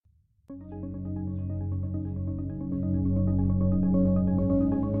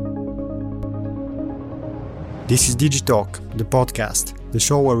This is Digitalk, the podcast, the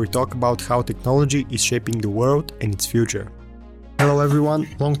show where we talk about how technology is shaping the world and its future. Hello everyone,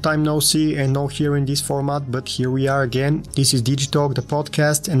 long time no see and no hear in this format, but here we are again. This is Digitalk, the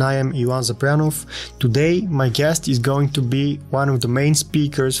podcast, and I am Ivan Zapranov. Today, my guest is going to be one of the main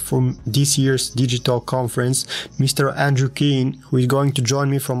speakers from this year's Digitalk conference, Mr. Andrew Keen, who is going to join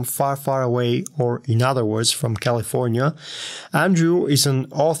me from far, far away, or in other words, from California. Andrew is an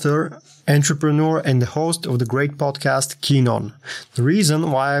author, entrepreneur, and the host of the great podcast Keen On. The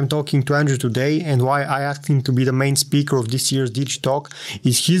reason why I'm talking to Andrew today and why I asked him to be the main speaker of this year's Digitalk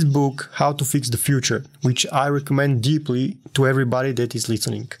is his book, How to Fix the Future, which I recommend deeply to everybody that is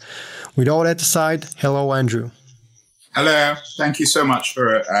listening. With all that aside, hello, Andrew. Hello. Thank you so much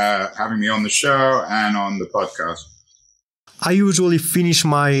for having me on the show and on the podcast. I usually finish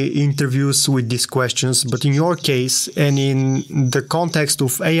my interviews with these questions, but in your case, and in the context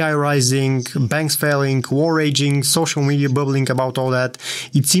of AI rising, banks failing, war raging, social media bubbling about all that,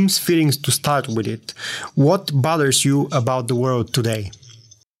 it seems fitting to start with it. What bothers you about the world today?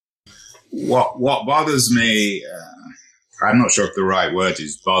 What bothers me, I'm not sure if the right word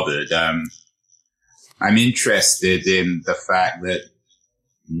is bothered. I'm interested in the fact that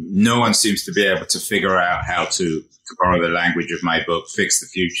no one seems to be able to figure out how to borrow the language of my book, fix the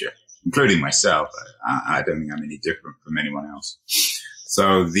future, including myself. I don't think I'm any different from anyone else.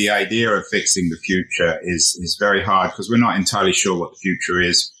 So the idea of fixing the future is very hard because we're not entirely sure what the future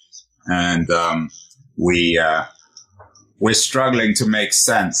is. And we're struggling to make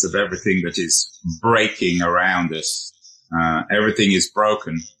sense of everything that is breaking around us. Everything is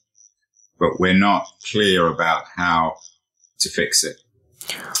broken, but we're not clear about how to fix it.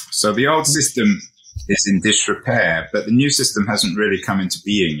 So the old system is in disrepair, but the new system hasn't really come into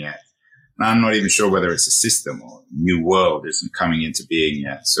being yet. And I'm not even sure whether it's a system or a new world isn't coming into being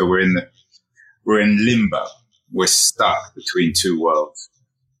yet. So we're in limbo. We're stuck between two worlds.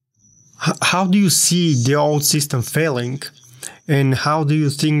 How do you see the old system failing? And how do you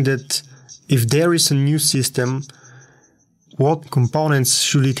think that if there is a new system, what components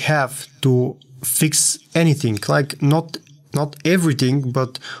should it have to fix anything? Like not everything,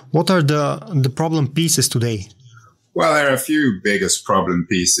 but what are the problem pieces today? Well, there are a few biggest problem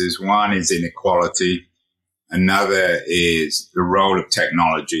pieces. One is inequality. Another is the role of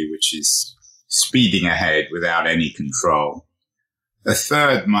technology, which is speeding ahead without any control. A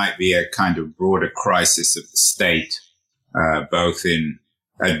third might be a kind of broader crisis of the state, both in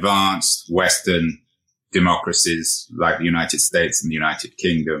advanced Western democracies like the United States and the United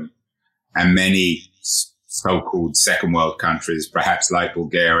Kingdom, and many so-called second world countries, perhaps like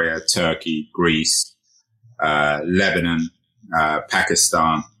Bulgaria, Turkey, Greece, Lebanon,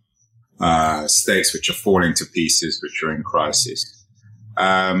 Pakistan, states which are falling to pieces, which are in crisis.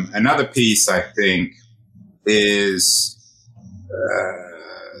 Another piece, I think, is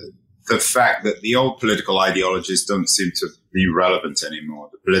the fact that the old political ideologies don't seem to be relevant anymore.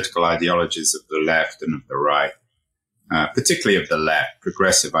 The political ideologies of the left and of the right, particularly of the left,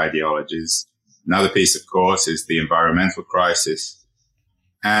 progressive ideologies. Another piece, of course, is the environmental crisis.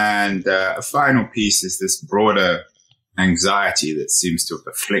 And a final piece is this broader anxiety that seems to have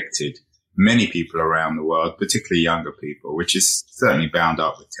afflicted many people around the world, particularly younger people, which is certainly bound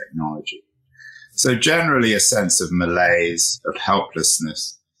up with technology. So generally a sense of malaise, of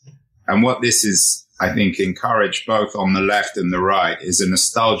helplessness. And what this is, I think, encouraged both on the left and the right is a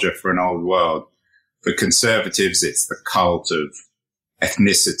nostalgia for an old world. For conservatives, it's the cult of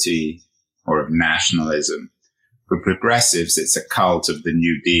ethnicity or of nationalism. For progressives, it's a cult of the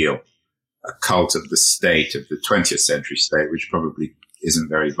New Deal, a cult of the state, of the 20th century state, which probably isn't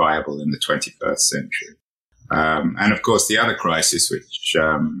very viable in the 21st century. And of course, the other crisis, which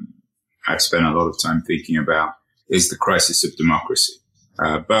I've spent a lot of time thinking about, is the crisis of democracy.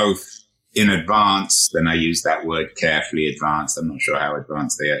 Both in advanced, and I use that word carefully, advanced, I'm not sure how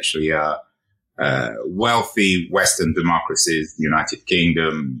advanced they actually are, wealthy Western democracies, the United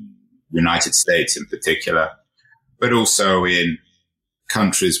Kingdom, United States in particular, but also in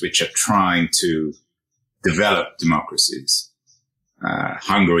countries which are trying to develop democracies.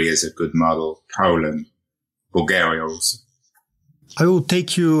 Hungary is a good model, Poland, Bulgaria also. I will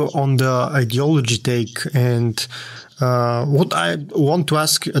take you on the ideology take, and what I want to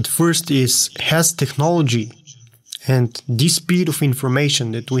ask at first is, has technology and this speed of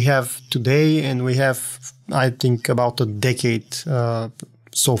information that we have today, and we have, I think, about a decade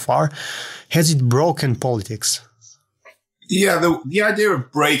so far, has it broken politics? Yeah, the idea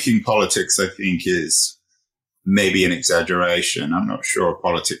of breaking politics, I think, is maybe an exaggeration. I'm not sure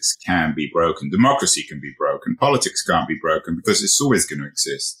politics can be broken. Democracy can be broken. Politics can't be broken because it's always going to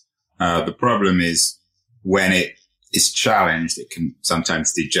exist. The problem is when it is challenged, it can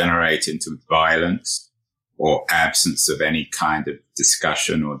sometimes degenerate into violence or absence of any kind of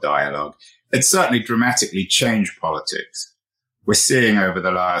discussion or dialogue. It's certainly dramatically changed politics. We're seeing over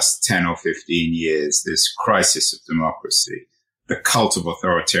the last 10 or 15 years this crisis of democracy, the cult of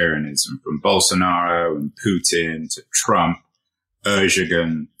authoritarianism from Bolsonaro and Putin to Trump,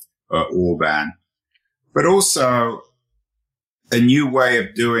 Erdogan, Orban, but also a new way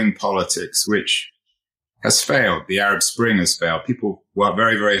of doing politics, which has failed. The Arab Spring has failed. People were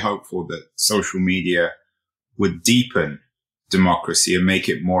very, very hopeful that social media would deepen democracy and make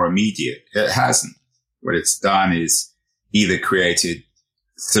it more immediate. It hasn't. What it's done is either created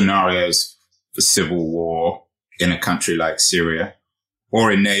scenarios for civil war in a country like Syria,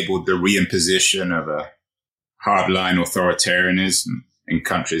 or enabled the reimposition of a hardline authoritarianism in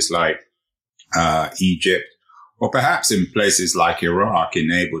countries like Egypt, or perhaps in places like Iraq,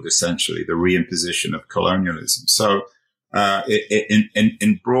 enabled essentially the reimposition of colonialism. So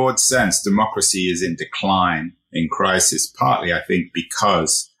in broad sense, democracy is in decline, in crisis, partly, I think,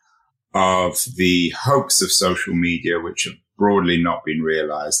 because of the hopes of social media, which have broadly not been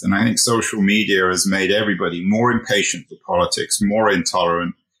realized. And I think social media has made everybody more impatient for politics, more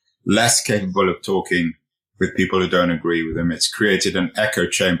intolerant, less capable of talking with people who don't agree with them. It's created an echo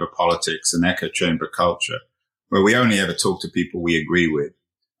chamber politics, an echo chamber culture, where we only ever talk to people we agree with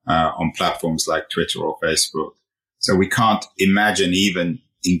on platforms like Twitter or Facebook. So we can't imagine even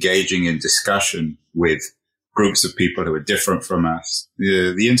engaging in discussion with groups of people who are different from us.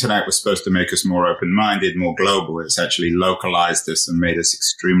 The internet was supposed to make us more open-minded, more global. It's actually localized us and made us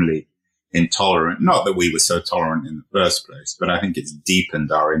extremely intolerant. Not that we were so tolerant in the first place, but I think it's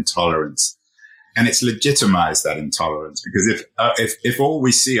deepened our intolerance. And it's legitimized that intolerance, because if all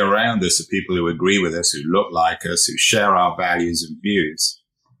we see around us are people who agree with us, who look like us, who share our values and views,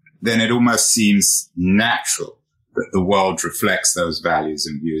 then it almost seems natural that the world reflects those values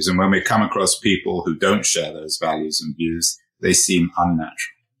and views. And when we come across people who don't share those values and views, they seem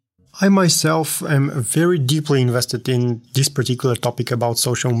unnatural. I myself am very deeply invested in this particular topic about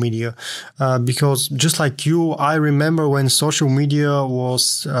social media, because just like you, I remember when social media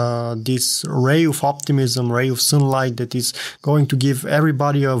was this ray of optimism, ray of sunlight that is going to give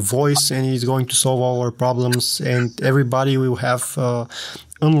everybody a voice and is going to solve all our problems, and everybody will have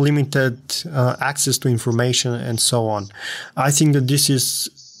unlimited access to information and so on. I think that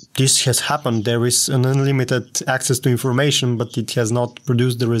this has happened. There is an unlimited access to information, but it has not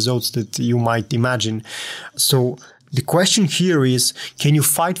produced the results that you might imagine. So the question here is, can you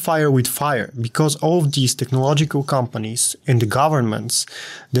fight fire with fire? Because all of these technological companies and the governments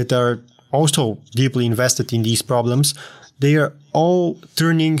that are also deeply invested in these problems, they are all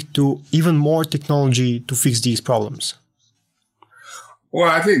turning to even more technology to fix these problems. Well,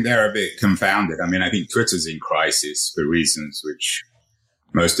 I think they're a bit confounded. I mean, I think Twitter's in crisis for reasons which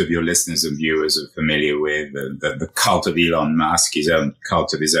most of your listeners and viewers are familiar with. The cult of Elon Musk, his own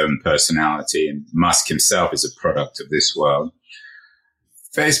cult of his own personality, and Musk himself is a product of this world.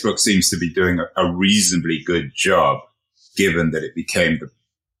 Facebook seems to be doing a reasonably good job, given that it became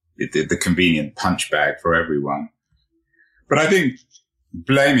the convenient punch bag for everyone. But I think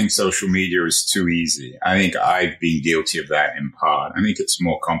blaming social media is too easy. I think I've been guilty of that in part. I think it's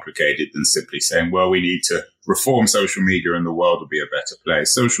more complicated than simply saying, well, we need to reform social media and the world will be a better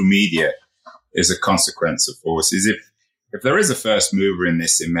place. Social media is a consequence of forces. If there is a first mover in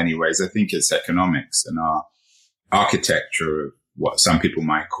this in many ways, I think it's economics and our architecture of what some people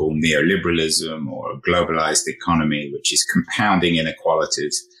might call neoliberalism or a globalized economy, which is compounding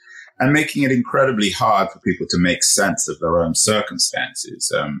inequalities and making it incredibly hard for people to make sense of their own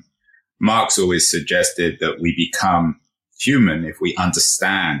circumstances. Marx always suggested that we become human if we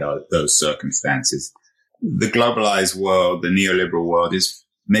understand those circumstances. The globalized world, the neoliberal world,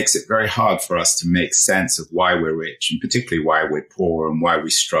 makes it very hard for us to make sense of why we're rich, and particularly why we're poor and why we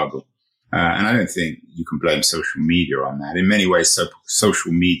struggle. And I don't think you can blame social media on that. In many ways,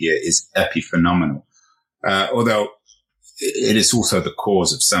 social media is epiphenomenal, although it is also the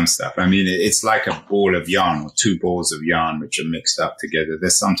cause of some stuff. I mean, it's like a ball of yarn or two balls of yarn which are mixed up together.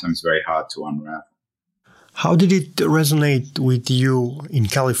 They're sometimes very hard to unravel. How did it resonate with you in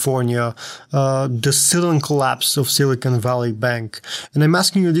California, the sudden collapse of Silicon Valley Bank? And I'm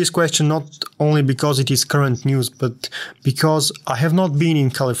asking you this question not only because it is current news, but because I have not been in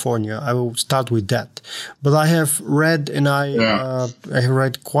California. I will start with that. But I have read, and I have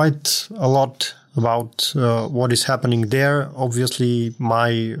read quite a lot about what is happening there. Obviously,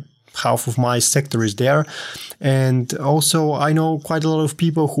 my half of my sector is there. And also I know quite a lot of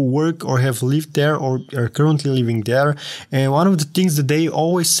people who work or have lived there or are currently living there. And one of the things that they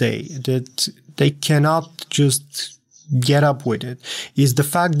always say that they cannot just get up with it is the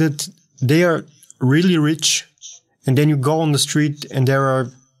fact that they are really rich, and then you go on the street and there are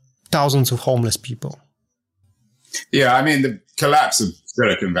thousands of homeless people. Yeah, I mean, the collapse of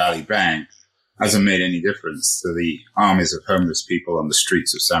Silicon Valley Bank hasn't made any difference to the armies of homeless people on the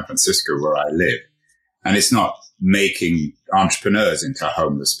streets of San Francisco where I live. And it's not making entrepreneurs into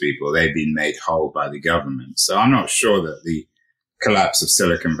homeless people. They've been made whole by the government. So I'm not sure that the collapse of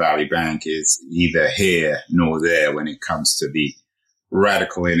Silicon Valley Bank is either here nor there when it comes to the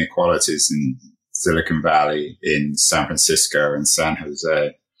radical inequalities in Silicon Valley, in San Francisco and San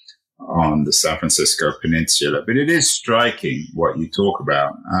Jose on the San Francisco Peninsula. But it is striking what you talk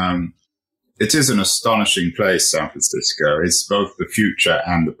about. It is an astonishing place, San Francisco. It's both the future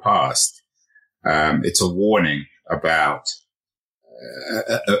and the past. It's a warning about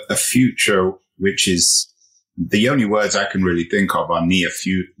a future which is, the only words I can really think of are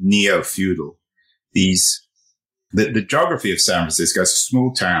neo-feudal. The geography of San Francisco is a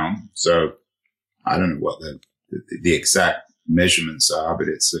small town, so I don't know what the exact measurements are, but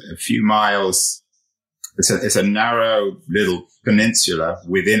it's a few miles. It's a narrow little peninsula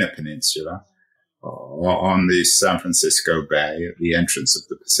within a peninsula on the San Francisco Bay at the entrance of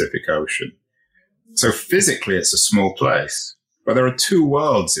the Pacific Ocean. So physically, it's a small place. But there are two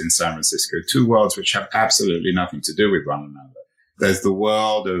worlds in San Francisco, two worlds which have absolutely nothing to do with one another. There's the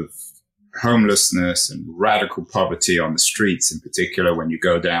world of homelessness and radical poverty on the streets, in particular when you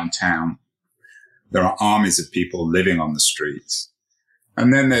go downtown. There are armies of people living on the streets.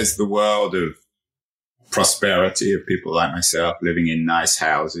 And then there's the world of prosperity of people like myself living in nice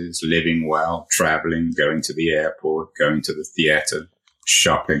houses, living well, traveling, going to the airport, going to the theater,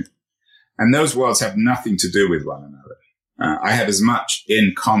 shopping. And those worlds have nothing to do with one another. I have as much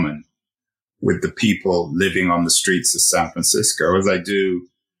in common with the people living on the streets of San Francisco as I do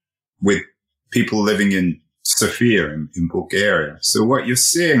with people living in Sofia in Bulgaria. So what you're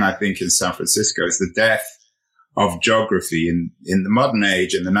seeing, I think, in San Francisco is the death of geography in the modern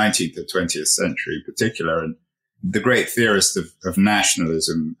age, in the 19th and 20th century in particular. And the great theorist of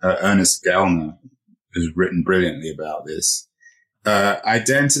nationalism, Ernest Gellner, has written brilliantly about this.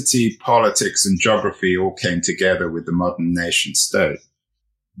 Identity, politics, and geography all came together with the modern nation state.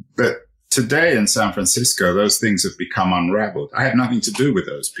 But today in San Francisco, those things have become unraveled. I have nothing to do with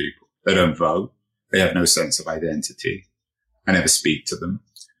those people. They don't vote. They have no sense of identity. I never speak to them.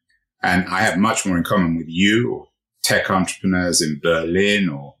 And I have much more in common with you or tech entrepreneurs in Berlin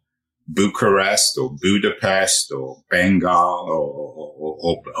or Bucharest or Budapest or Bengal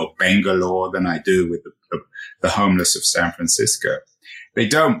or Bangalore than I do with the homeless of San Francisco. They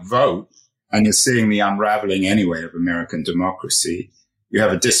don't vote, and you're seeing the unraveling anyway of American democracy. You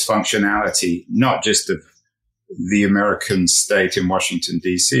have a dysfunctionality, not just of the American state in Washington,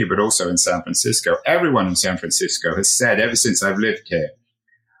 D.C., but also in San Francisco. Everyone in San Francisco has said ever since I've lived here,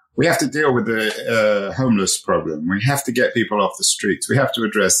 we have to deal with the homeless problem. We have to get people off the streets. We have to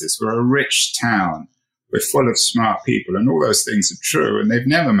address this. We're a rich town. We're full of smart people, and all those things are true, and they've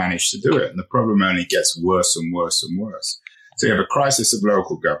never managed to do it. And the problem only gets worse and worse and worse. So you have a crisis of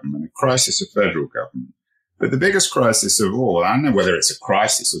local government, a crisis of federal government. But the biggest crisis of all, I don't know whether it's a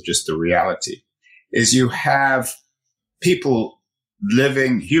crisis or just a reality, is you have people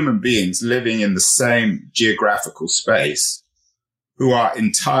living, human beings living in the same geographical space who are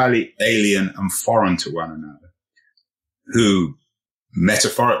entirely alien and foreign to one another, who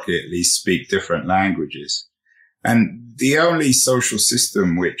metaphorically at least speak different languages. And the only social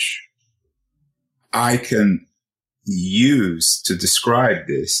system which I can use to describe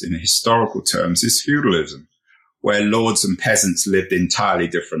this in historical terms is feudalism, where lords and peasants lived entirely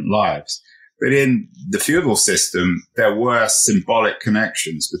different lives. But in the feudal system, there were symbolic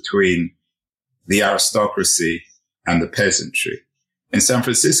connections between the aristocracy and the peasantry. In San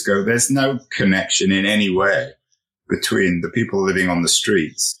Francisco, there's no connection in any way between the people living on the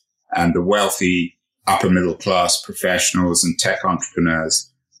streets and the wealthy upper middle class professionals and tech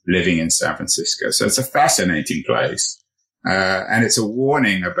entrepreneurs living in San Francisco. So it's a fascinating place. And it's a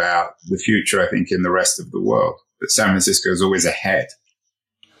warning about the future, I think, in the rest of the world. But San Francisco is always ahead.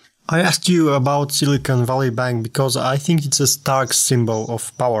 I asked you about Silicon Valley Bank because I think it's a stark symbol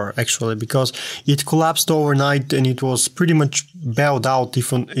of power, actually, because it collapsed overnight and it was pretty much bailed out,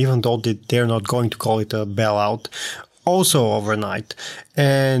 even though they're not going to call it a bailout, also overnight.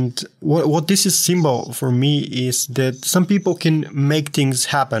 And what this is symbol for me is that some people can make things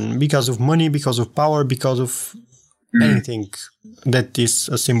happen because of money, because of power, because of anything that is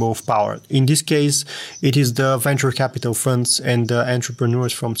a symbol of power. In this case, it is the venture capital funds and the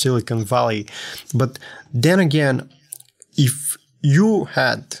entrepreneurs from Silicon Valley. But then again, if you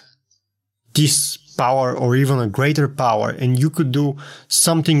had this power or even a greater power and you could do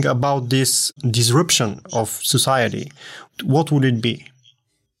something about this disruption of society, what would it be?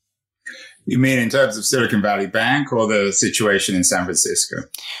 You mean in terms of Silicon Valley Bank or the situation in San Francisco?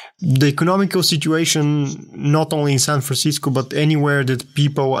 The economical situation, not only in San Francisco, but anywhere that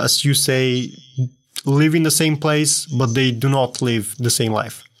people, as you say, live in the same place, but they do not live the same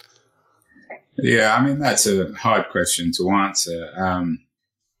life. Yeah, I mean, that's a hard question to answer.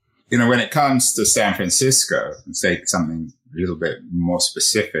 When it comes to San Francisco, and say something a little bit more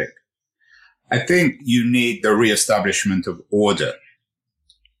specific, I think you need the reestablishment of order.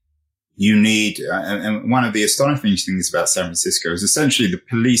 You need, and one of the astonishing things about San Francisco is essentially the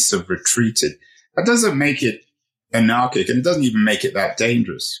police have retreated. That doesn't make it anarchic, and it doesn't even make it that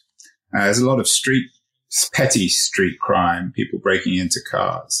dangerous. There's a lot of petty street crime, people breaking into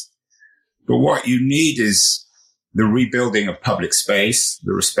cars. But what you need is the rebuilding of public space,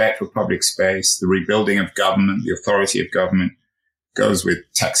 the respect for public space, the rebuilding of government, the authority of government goes with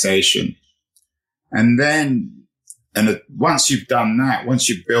taxation. And then, once you've done that, once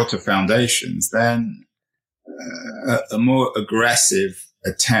you've built the foundations, then a more aggressive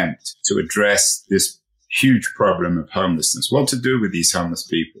attempt to address this huge problem of homelessness. What to do with these homeless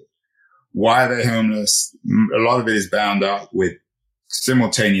people? Why are they homeless? A lot of it is bound up with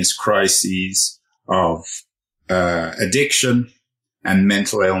simultaneous crises of addiction and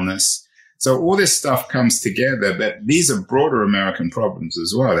mental illness. So all this stuff comes together, but these are broader American problems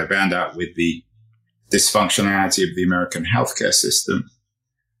as well. They're bound up with the dysfunctionality of the American healthcare system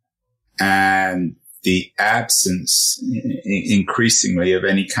and the absence increasingly of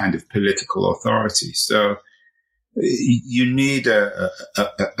any kind of political authority. So you need a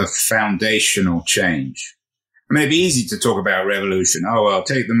foundational change. I mean, it'd be easy to talk about revolution. Oh, well,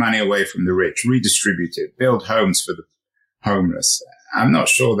 take the money away from the rich, redistribute it, build homes for the homeless. I'm not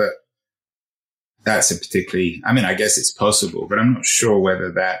sure that that's a particularly, I mean, I guess it's possible, but I'm not sure whether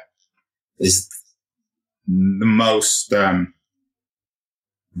that is the most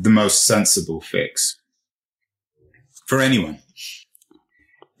sensible fix for anyone.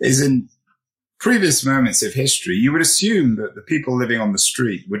 Is in previous moments of history, you would assume that the people living on the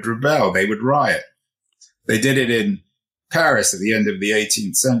street would rebel, they would riot. They did it in Paris at the end of the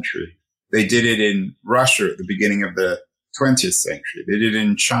 18th century. They did it in Russia at the beginning of the 20th century. They did it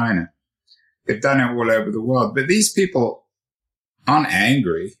in China. They've done it all over the world. But these people aren't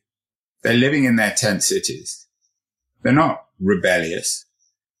angry. They're living in their tent cities. They're not rebellious.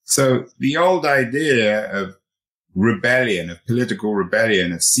 So the old idea of rebellion, of political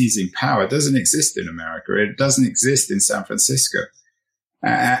rebellion, of seizing power doesn't exist in America. It doesn't exist in San Francisco.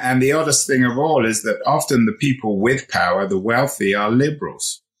 And the oddest thing of all is that often the people with power, the wealthy, are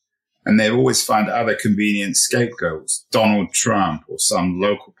liberals. And they always find other convenient scapegoats, Donald Trump or some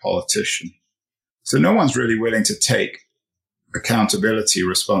local politician. So no one's really willing to take accountability,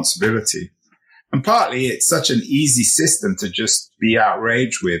 responsibility. And partly it's such an easy system to just be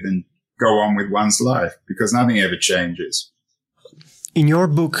outraged with and go on with one's life because nothing ever changes. In your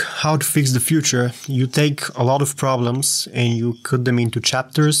book, How to Fix the Future, you take a lot of problems and you cut them into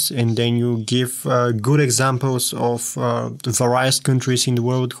chapters, and then you give good examples of the various countries in the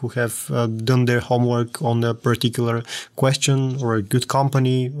world who have done their homework on a particular question, or a good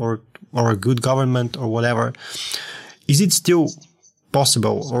company, or a good government, or whatever. Is it still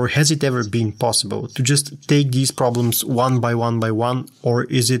possible, or has it ever been possible, to just take these problems one by one, or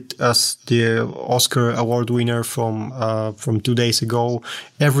is it, as the Oscar award winner from 2 days ago,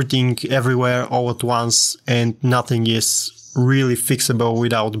 everything everywhere all at once and nothing is really fixable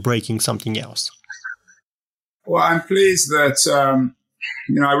without breaking something else? Well, I'm pleased that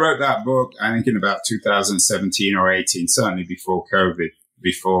I wrote that book, I think in about 2017 or 18, certainly before COVID,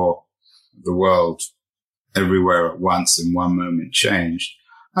 before the world everywhere at once in one moment changed.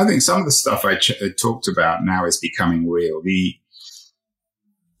 I think some of the stuff I talked about now is becoming real.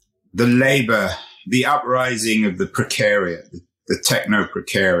 The labor, the uprising of the precariat, the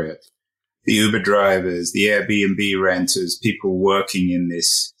techno-precariat, the Uber drivers, the Airbnb renters, people working in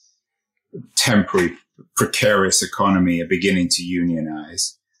this temporary precarious economy are beginning to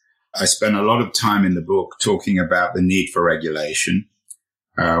unionize. I spent a lot of time in the book talking about the need for regulation.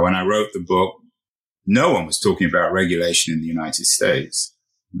 When I wrote the book, no one was talking about regulation in the United States.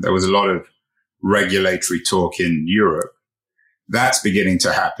 There was a lot of regulatory talk in Europe. That's beginning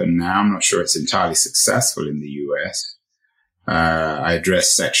to happen now. I'm not sure it's entirely successful in the US. I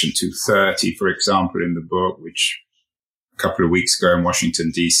address Section 230, for example, in the book, which couple of weeks ago in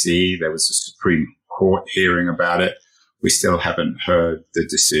Washington, D.C. There was a Supreme Court hearing about it. We still haven't heard the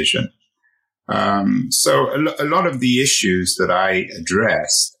decision. So a lot of the issues that I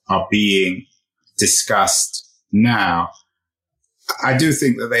addressed are being discussed now. I do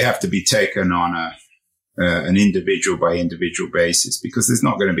think that they have to be taken on an individual by individual basis, because there's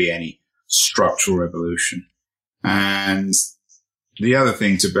not going to be any structural revolution. And the other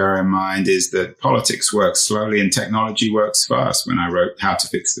thing to bear in mind is that politics works slowly and technology works fast. When I wrote How to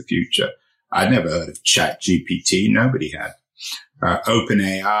Fix the Future, I'd never heard of ChatGPT. Nobody had.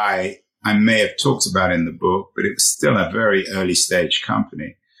 OpenAI, I may have talked about in the book, but it was still a very early stage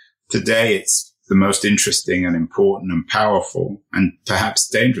company. Today, it's the most interesting and important and powerful and perhaps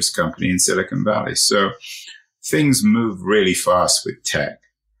dangerous company in Silicon Valley. So things move really fast with tech.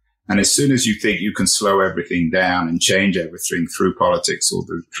 And as soon as you think you can slow everything down and change everything through politics or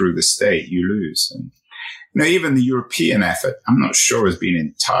through the state, you lose. And, even the European effort, I'm not sure has been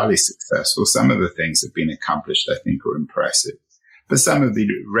entirely successful. Some of the things that have been accomplished, I think, are impressive. But some of the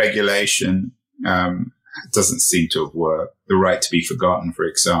regulation doesn't seem to have worked. The right to be forgotten, for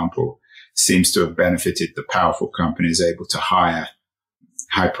example, seems to have benefited the powerful companies able to hire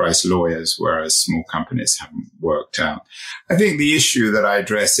high-priced lawyers, whereas small companies haven't worked out. I think the issue that I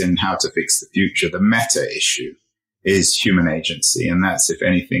address in How to Fix the Future, the meta issue, is human agency. And that's, if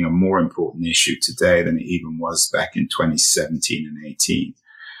anything, a more important issue today than it even was back in 2017 and 18.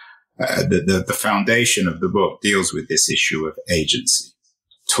 The foundation of the book deals with this issue of agency.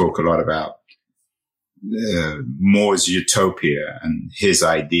 Talk a lot about Moore's utopia and his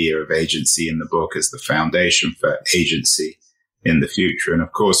idea of agency in the book as the foundation for agency in the future. And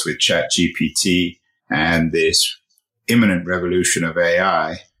of course, with ChatGPT and this imminent revolution of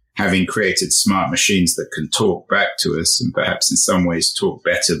AI, having created smart machines that can talk back to us and perhaps in some ways talk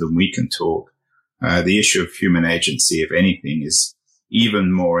better than we can talk, the issue of human agency, if anything, is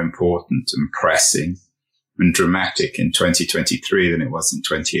even more important and pressing and dramatic in 2023 than it was in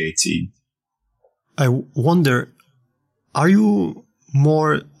 2018. I wonder, are you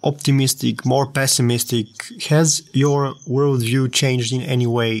more optimistic, more pessimistic? Has your worldview changed in any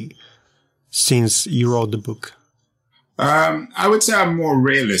way since you wrote the book? I would say I'm more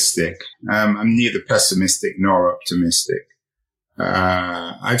realistic. I'm neither pessimistic nor optimistic.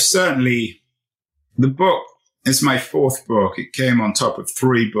 The book is my fourth book. It came on top of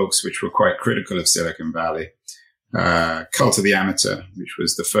three books which were quite critical of Silicon Valley. Cult of the Amateur, which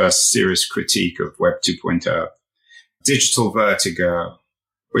was the first serious critique of Web 2.0. Digital Vertigo,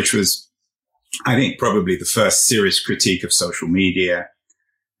 which was, I think, probably the first serious critique of social media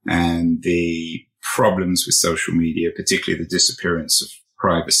and the problems with social media, particularly the disappearance of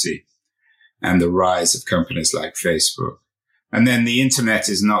privacy and the rise of companies like Facebook. And then The Internet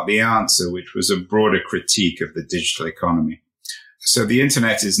is Not the Answer, which was a broader critique of the digital economy. So the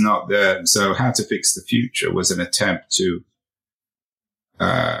internet is not there. So How to Fix the Future was an attempt to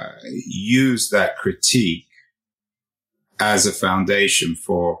use that critique as a foundation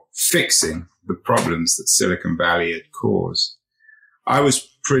for fixing the problems that Silicon Valley had caused. I was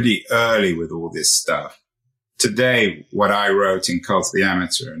pretty early with all this stuff. Today, what I wrote in Cult of the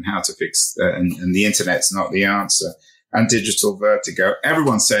Amateur and How to Fix, and The Internet's Not the Answer, and Digital Vertigo,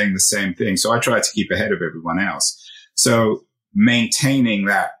 everyone's saying the same thing. So I try to keep ahead of everyone else. So maintaining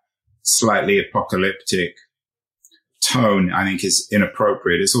that slightly apocalyptic tone, I think, is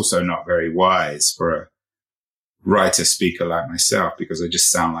inappropriate. It's also not very wise for a writer speaker like myself, because I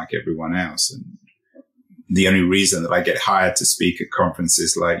just sound like everyone else. And the only reason that I get hired to speak at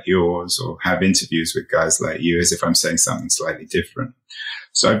conferences like yours or have interviews with guys like you is if I'm saying something slightly different.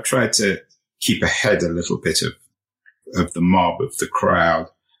 So I've tried to keep ahead a little bit of the mob, of the crowd.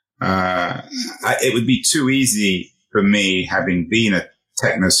 It would be too easy for me, having been a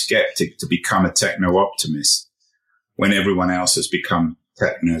techno-skeptic, to become a techno-optimist when everyone else has become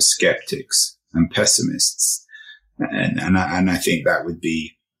techno-skeptics and pessimists. And I think that would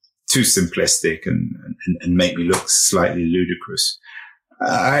be too simplistic and make me look slightly ludicrous.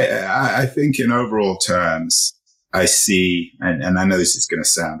 I think in overall terms, I see, and I know this is going to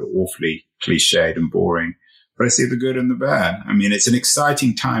sound awfully cliched and boring, but I see the good and the bad. I mean, it's an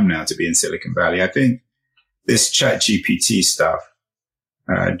exciting time now to be in Silicon Valley. I think this ChatGPT stuff,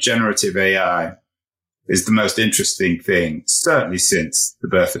 generative AI, is the most interesting thing, certainly since the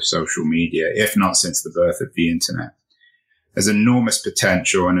birth of social media, if not since the birth of the internet. There's enormous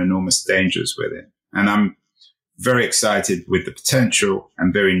potential and enormous dangers with it. And I'm very excited with the potential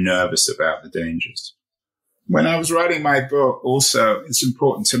and very nervous about the dangers. When I was writing my book, also, it's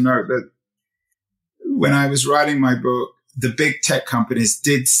important to note that when I was writing my book, the big tech companies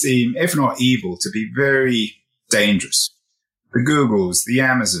did seem, if not evil, to be very dangerous. the Googles, the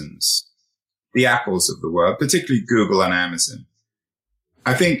Amazons, the Apples of the world, particularly Google and Amazon.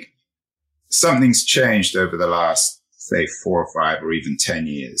 I think something's changed over the last, say, 4 or 5 or even 10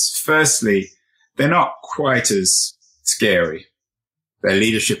 years. Firstly, they're not quite as scary. Their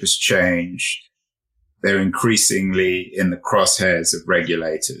leadership has changed. They're increasingly in the crosshairs of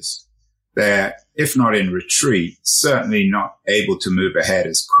regulators. They're, if not in retreat, certainly not able to move ahead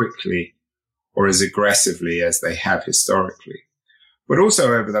as quickly or as aggressively as they have historically. But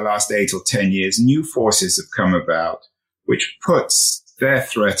also over the last 8 or 10 years, new forces have come about, which puts their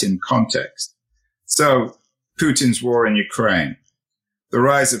threat in context. So Putin's war in Ukraine, the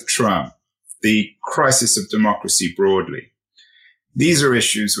rise of Trump, the crisis of democracy broadly. These are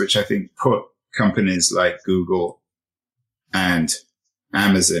issues which I think put companies like Google and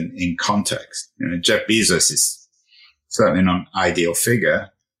Amazon in context. Jeff Bezos is certainly not an ideal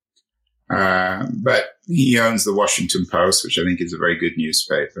figure, but he owns the Washington Post, which I think is a very good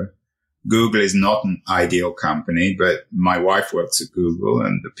newspaper. Google is not an ideal company, but my wife works at Google,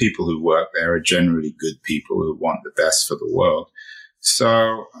 and the people who work there are generally good people who want the best for the world.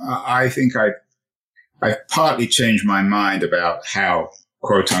 So I think I've partly changed my mind about how,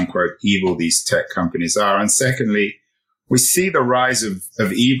 quote unquote, evil these tech companies are. And secondly, we see the rise of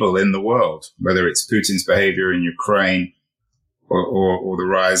evil in the world, whether it's Putin's behavior in Ukraine or the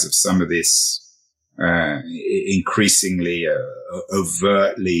rise of some of this increasingly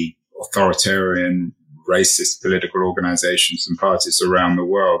overtly authoritarian, racist political organizations and parties around the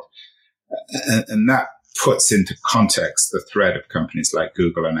world. And that puts into context the threat of companies like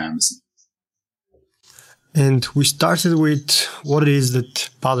Google and Amazon. And we started with what it is that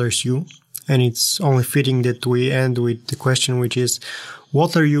bothers you. And it's only fitting that we end with the question, which is,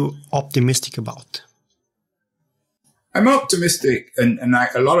 what are you optimistic about? I'm optimistic, and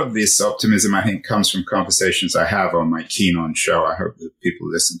a lot of this optimism, I think, comes from conversations I have on my Keen On show. I hope that people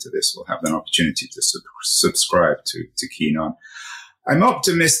who listen to this will have an opportunity to subscribe to Keen On. I'm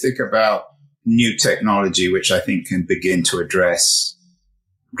optimistic about new technology, which I think can begin to address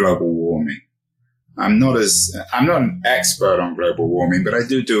global warming. I'm not an expert on global warming, but I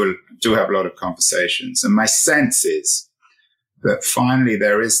do have a lot of conversations. And my sense is that finally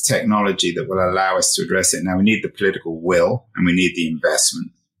there is technology that will allow us to address it. Now, we need the political will and we need the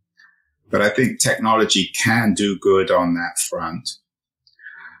investment. But I think technology can do good on that front.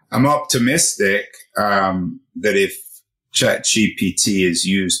 I'm optimistic that if ChatGPT is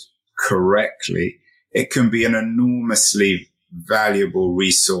used correctly, it can be an enormously valuable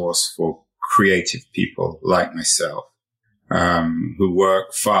resource for creative people like myself, who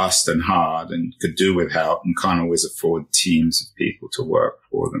work fast and hard and could do with help and can't always afford teams of people to work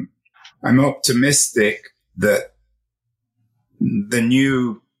for them. I'm optimistic that the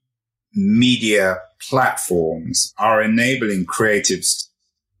new media platforms are enabling creatives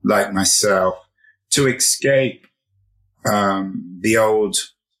like myself to escape the old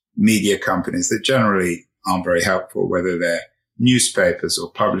media companies that generally aren't very helpful, whether they're newspapers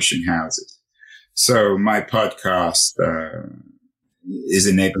or publishing houses. So my podcast is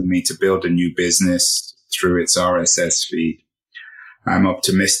enabling me to build a new business through its RSS feed. I'm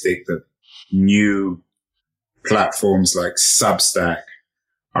optimistic that new platforms like Substack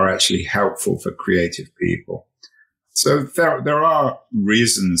are actually helpful for creative people. So there are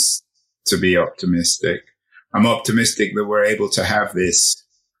reasons to be optimistic. I'm optimistic that we're able to have this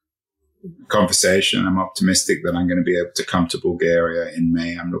conversation. I'm optimistic that I'm going to be able to come to Bulgaria in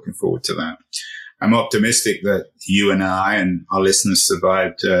May. I'm looking forward to that. I'm optimistic that you and I and our listeners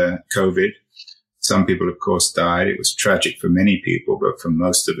survived COVID. Some people, of course, died. It was tragic for many people, but for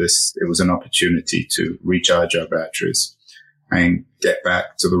most of us, it was an opportunity to recharge our batteries and get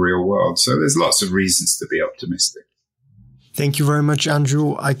back to the real world. So there's lots of reasons to be optimistic. Thank you very much,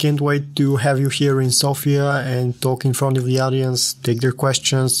 Andrew. I can't wait to have you here in Sofia and talk in front of the audience, take their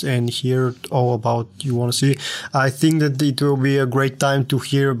questions and hear all about you want to see. I think that it will be a great time to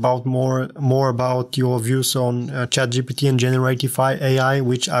hear about more about your views on ChatGPT and generative AI,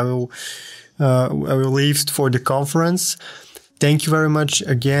 which I will leave for the conference. Thank you very much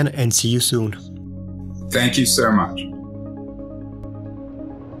again and see you soon. Thank you so much.